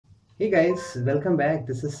Hey guys, welcome back.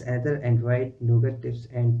 This is another Android Nougat tips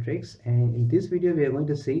and tricks, and in this video we are going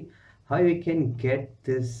to see how you can get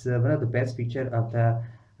this one of the best feature of the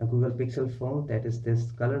Google Pixel phone, that is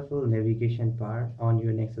this colorful navigation bar on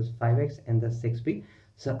your Nexus 5X and the 6B.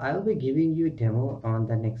 So I'll be giving you a demo on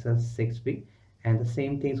the Nexus 6B, and the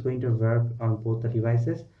same thing is going to work on both the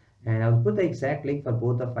devices. And I'll put the exact link for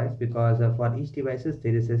both the files because for each devices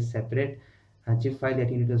there is a separate zip file that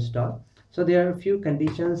you need to install. So there are a few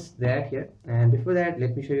conditions there here, and before that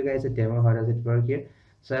let me show you guys a demo how does it work here.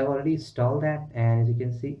 So I've already installed that, and as you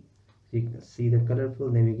can see the colorful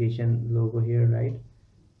navigation logo here, right?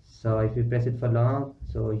 So if you press it for long,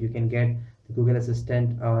 so you can get the Google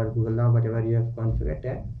Assistant or Google Now, whatever you have configured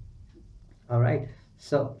that. All right,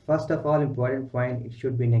 so first of all, important point, it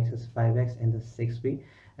should be Nexus 5X and the 6B,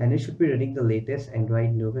 and it should be running the latest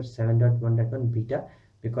Android Nougat 7.1.1 beta,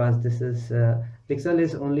 because this is Pixel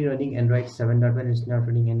is only running Android 7.1. It's not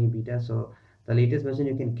running any beta. So the latest version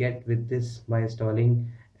you can get with this by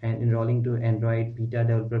installing and enrolling to Android beta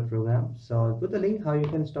developer program. So I'll put the link how you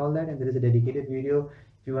can install that, and there is a dedicated video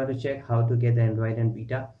if you want to check how to get the Android and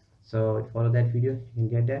beta. So follow that video, you can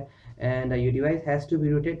get that. And your device has to be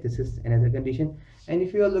rooted. This is another condition. And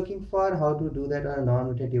if you are looking for how to do that on a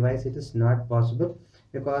non-rooted device, it is not possible,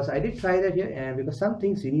 because I did try that here, and because some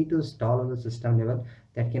things you need to install on the system level,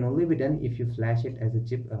 that can only be done if you flash it as a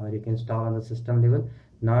chip, or you can install on the system level,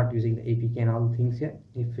 not using the APK and all the things here.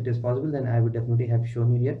 If it is possible, then I would definitely have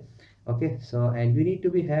shown you here. Okay, so and you need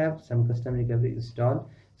to have some custom recovery installed.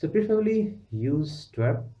 So preferably use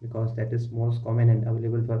Twerp, because that is most common and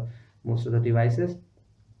available for most of the devices.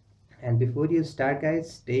 And before you start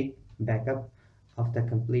guys, take backup of the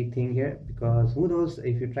complete thing here, because who knows,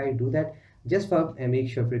 if you try to do that, just for make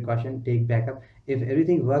sure precaution, take backup. If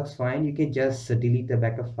everything works fine, you can just delete the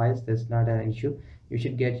backup files. That's not an issue. You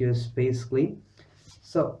should get your space clean.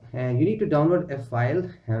 So you need to download a file.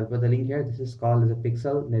 I'll put the link here. This is called as a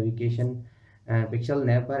pixel navigation pixel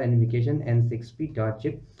navbar and navigation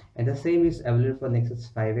n6p.zip, and the same is available for Nexus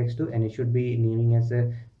 5X too, and it should be naming as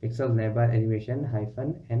a pixel navbar animation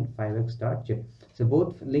hyphen n5x.zip. So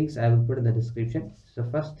both links I will put in the description. So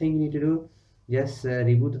first thing you need to do, just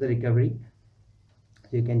reboot the recovery.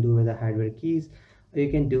 So you can do with the hardware keys, or you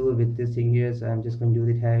can do with this thing here. So I'm just going to do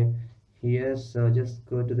it here. So just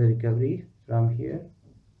go to the recovery from here.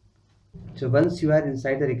 So once you are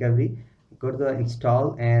inside the recovery, go to the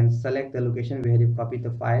install and select the location where you copied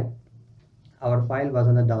the file. Our file was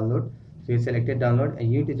on the download, so you selected download,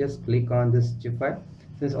 and you need to just click on this zip file.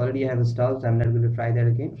 Since already I have installed, so I'm not going to try that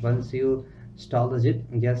again. Once you install the zip,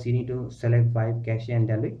 just you need to select Vibe cache and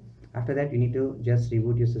download. After that, you need to just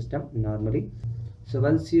reboot your system normally. So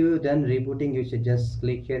once you done rebooting, you should just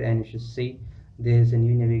click here, and you should see there's a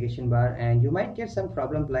new navigation bar, and you might get some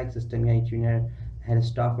problem like System UI Tuner had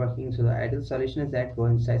stopped working. So the ideal solution is that go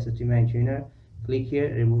inside System UI Tuner, click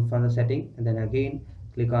here, remove from the setting, and then again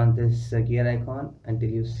click on this gear icon until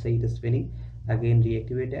you see the spinning. Again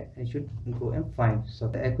reactivate it, and it should go and fine.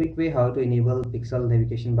 So a quick way how to enable pixel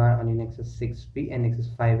navigation bar on your Nexus 6B and Nexus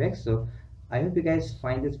 5X. So I hope you guys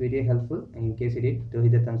find this video helpful, and in case you did, do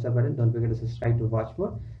hit the thumbs up button. Don't forget to subscribe to watch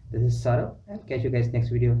more. This is Saurabh, and catch you guys next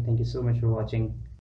video. Thank you so much for watching.